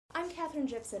Katherine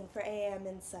Gypson for AAM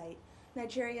Insight.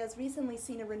 Nigeria has recently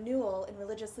seen a renewal in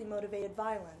religiously motivated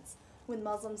violence, with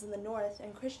Muslims in the north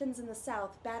and Christians in the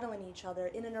south battling each other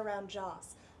in and around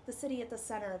Jos, the city at the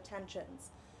center of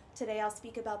tensions. Today I'll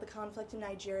speak about the conflict in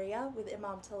Nigeria with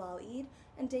Imam Talal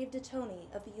and David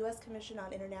Dettoni of the U.S. Commission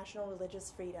on International Religious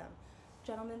Freedom.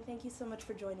 Gentlemen, thank you so much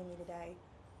for joining me today.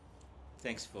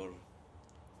 Thanks for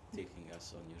taking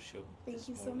us on your show. Thank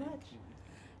you so much.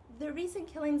 The recent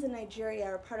killings in Nigeria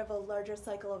are part of a larger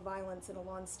cycle of violence and a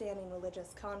long-standing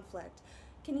religious conflict.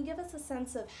 Can you give us a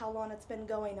sense of how long it's been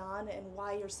going on and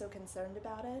why you're so concerned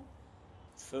about it?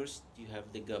 First, you have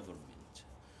the government.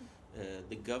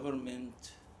 The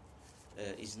government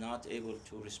is not able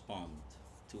to respond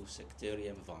to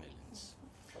sectarian violence.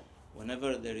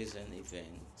 Whenever there is an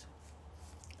event,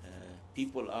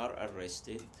 people are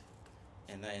arrested,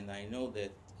 and I know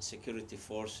that security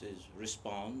forces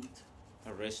respond,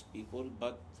 arrest people,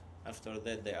 but after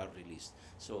that they are released.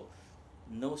 So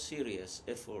no serious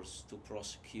efforts to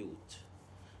prosecute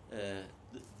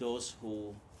those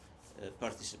who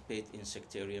participate in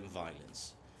sectarian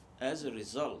violence. As a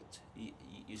result,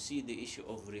 you see the issue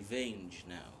of revenge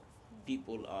now.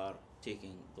 People are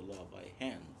taking the law by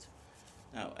hand.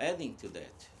 Now, adding to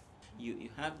that, you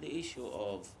have the issue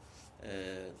of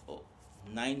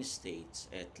 9 states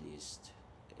at least,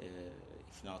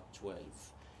 if not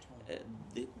 12.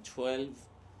 The 12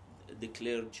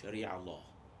 declared Sharia law.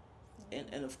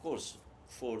 And of course,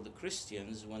 for the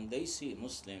Christians, when they see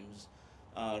Muslims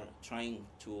are trying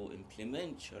to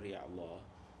implement Sharia law,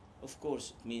 of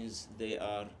course it means they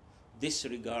are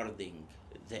disregarding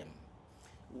them,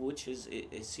 which is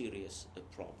a serious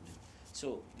problem.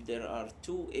 So there are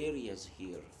 2 areas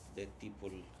here that the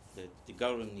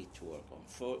government need to work on.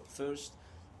 First,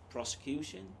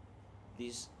 prosecution.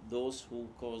 Those who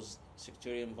cause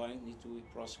sectarian violence need to be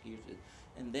prosecuted,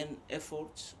 and then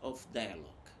efforts of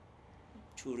dialogue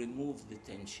to remove the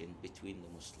tension between the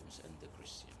Muslims and the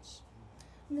Christians.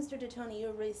 Mr. Dettoni, you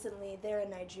were recently there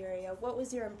in Nigeria. What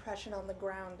was your impression on the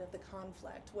ground of the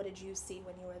conflict? What did you see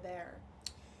when you were there?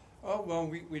 Oh, well,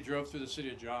 we drove through the city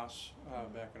of Jos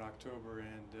back in October,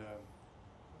 and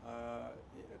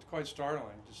it's quite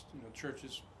startling. Just,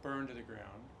 churches burned to the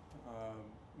ground,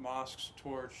 mosques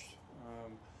torched,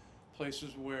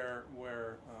 places where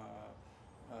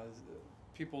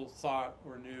people thought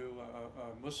or knew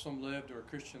a Muslim lived or a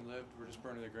Christian lived were just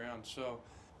burned to the ground. So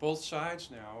both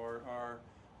sides now are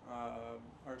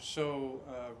so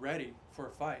ready for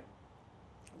a fight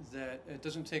that it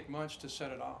doesn't take much to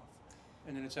set it off,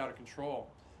 and then it's out of control.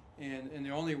 And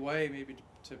the only way maybe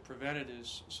to prevent it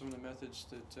is some of the methods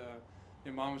that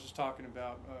Imam was just talking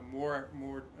about, more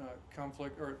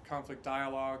conflict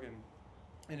dialogue and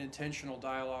intentional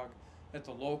dialogue at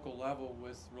the local level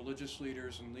with religious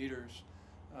leaders and leaders,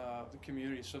 the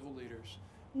community, civil leaders.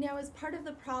 Now, is part of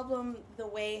the problem the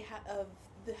way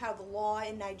how the law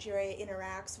in Nigeria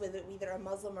interacts with either a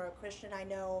Muslim or a Christian? I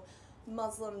know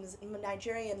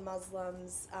Nigerian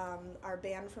Muslims are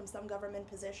banned from some government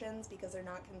positions because they're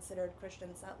not considered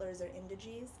Christian settlers or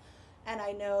indigenes. And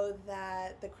I know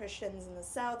that the Christians in the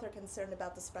South are concerned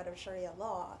about the spread of Sharia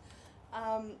law.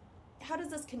 How does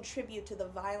this contribute to the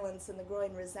violence and the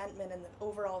growing resentment and the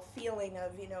overall feeling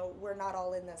of, we're not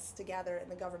all in this together in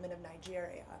the government of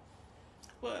Nigeria?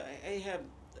 Well,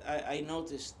 I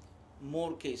noticed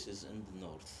more cases in the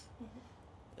north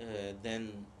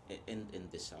than in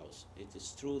the south. It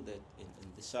is true that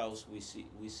in the south we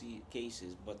see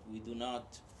cases, but we do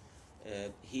not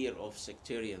hear of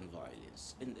sectarian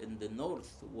violence. In the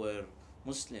north, where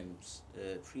Muslims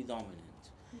predominant,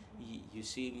 you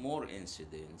see more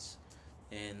incidents,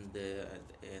 and there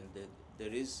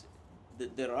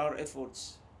are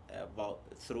efforts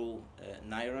through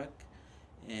Nairak,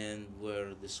 and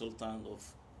where the Sultan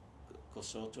of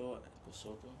Sokoto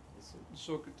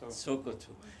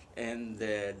and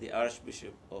the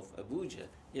Archbishop of Abuja,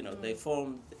 they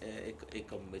formed a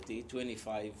committee,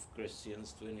 25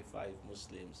 Christians, 25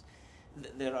 Muslims.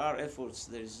 There are efforts,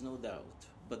 there is no doubt,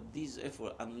 but these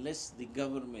efforts, unless the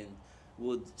government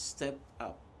would step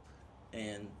up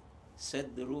and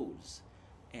set the rules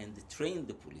and train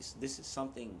the police, this is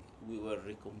something we were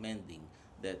recommending,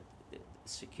 that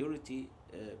security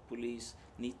police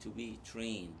need to be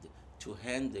trained to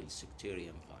handle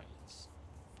sectarian violence.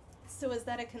 So is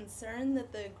that a concern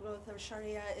that the growth of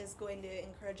Sharia is going to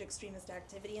encourage extremist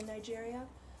activity in Nigeria?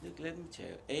 Look, let me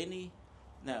tell you,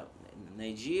 now in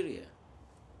Nigeria,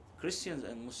 Christians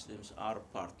and Muslims are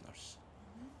partners.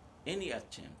 Any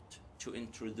attempt to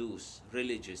introduce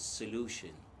religious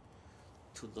solution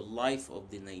to the life of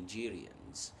the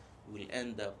Nigerians will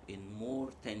end up in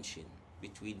more tension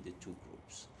between the two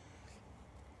groups.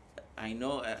 I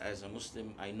know as a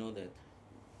Muslim, I know that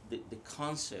the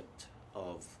concept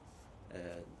of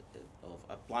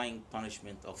applying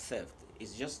punishment of theft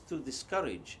is just to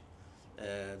discourage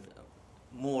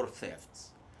more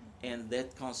thefts. And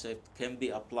that concept can be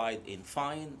applied in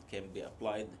fine, can be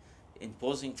applied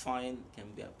imposing fine,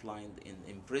 can be applied in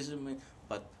imprisonment.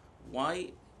 But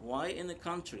why in a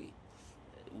country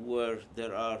where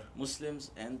there are Muslims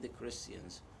and the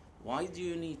Christians, why do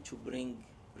you need to bring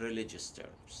religious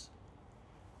terms?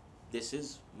 This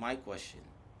is my question,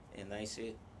 and I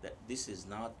say that this is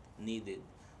not needed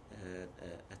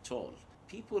at all.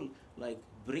 People like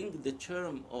bring the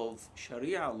term of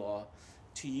Sharia law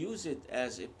to use it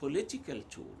as a political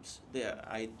tools.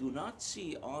 I do not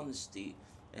see honesty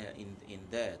in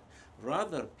that.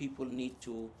 Rather, people need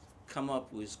to come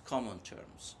up with common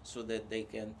terms so that they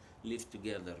can live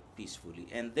together peacefully,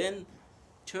 and then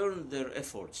turn their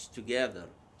efforts together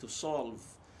to solve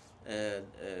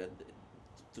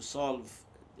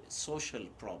social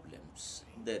problems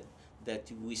that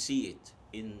we see it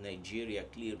in Nigeria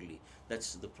clearly.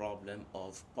 That's the problem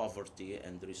of poverty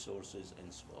and resources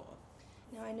and so on.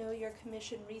 Now, I know your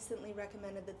commission recently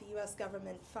recommended that the U.S.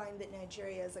 government find that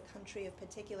Nigeria is a country of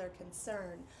particular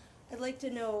concern. I'd like to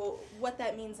know what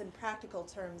that means in practical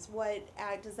terms.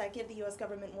 Does that give the U.S.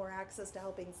 government more access to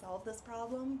helping solve this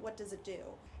problem? What does it do?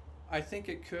 I think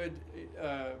it could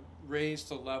raise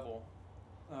the level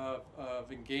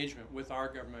of engagement with our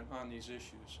government on these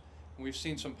issues. And we've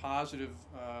seen some positive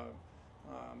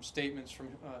statements from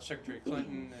Secretary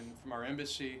Clinton and from our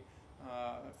embassy,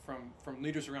 from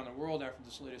leaders around the world after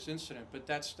this latest incident, but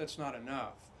that's not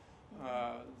enough.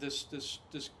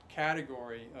 This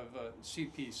category of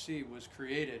CPC was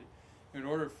created in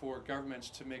order for governments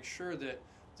to make sure that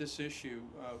this issue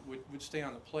would stay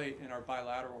on the plate in our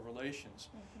bilateral relations.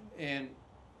 And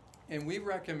we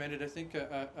recommended, I think,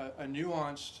 a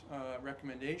nuanced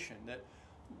recommendation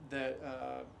that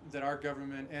our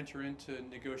government enter into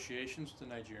negotiations with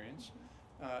the Nigerians,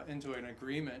 into an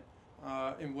agreement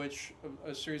in which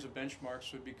a series of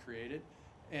benchmarks would be created,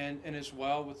 and as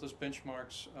well with those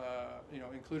benchmarks,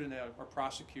 included in our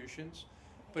prosecutions,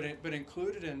 but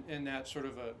included in that sort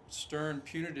of a stern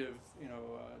punitive,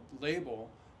 label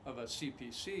of a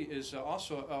CPC is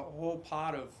also a whole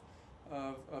pot of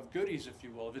goodies, if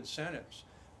you will, of incentives,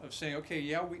 of saying, okay,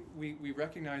 yeah, we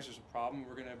recognize there's a problem.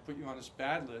 We're going to put you on this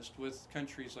bad list with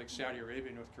countries like Saudi Arabia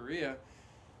and North Korea.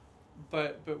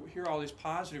 But here are all these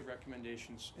positive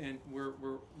recommendations, and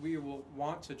we will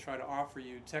want to try to offer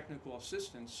you technical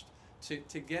assistance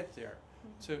to get there,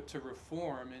 to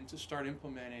reform and to start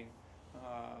implementing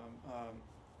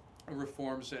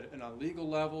reforms at a legal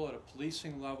level, at a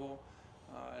policing level,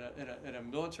 at a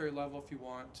military level, if you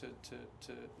want,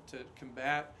 to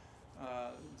combat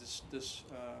this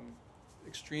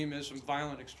extremism,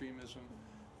 violent extremism,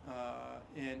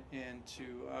 and to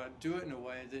do it in a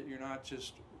way that you're not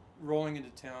just rolling into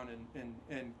town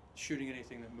and shooting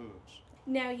anything that moves.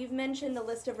 Now, you've mentioned a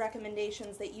list of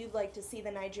recommendations that you'd like to see the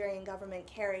Nigerian government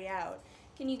carry out.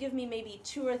 Can you give me maybe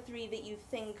 2 or 3 that you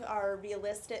think are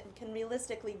realistic, can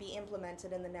realistically be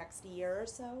implemented in the next year or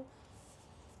so?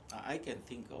 I can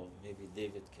think of, maybe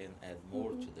David can add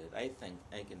more to that. I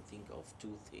can think of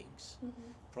 2 things.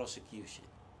 Prosecution,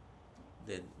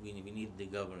 that we need the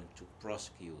government to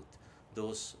prosecute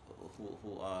those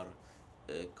who are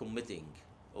committing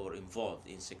or involved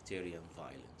in sectarian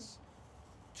violence.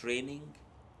 Training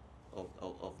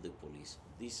of the police.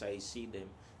 This I see them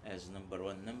as number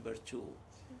 1. Number 2,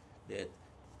 that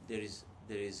there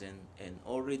is an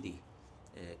already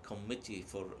committee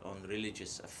on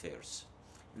religious affairs,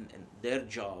 and their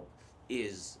job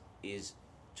is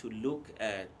to look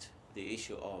at the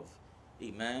issue of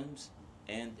imams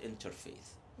and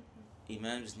interfaith.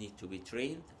 Imams need to be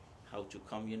trained how to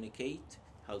communicate,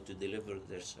 how to deliver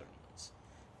their sermons.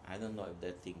 I don't know if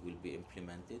that thing will be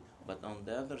implemented, but on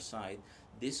the other side,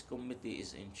 this committee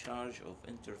is in charge of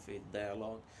interfaith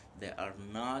dialogue. They are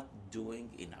not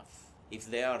doing enough, if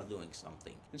they are doing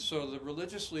something. And so the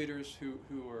religious leaders who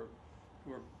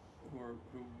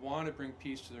want to bring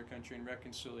peace to their country and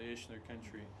reconciliation to their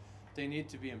country, they need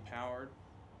to be empowered,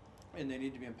 and they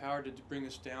need to be empowered to bring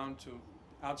this down to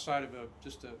outside of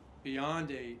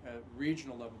beyond a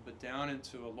regional level, but down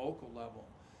into a local level,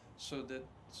 so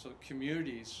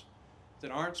communities that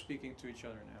aren't speaking to each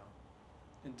other now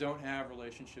and don't have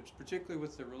relationships, particularly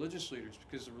with the religious leaders,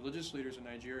 because the religious leaders in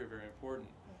Nigeria are very important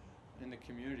in the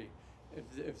community.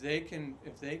 If they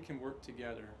can work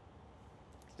together,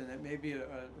 then that may be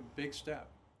a big step.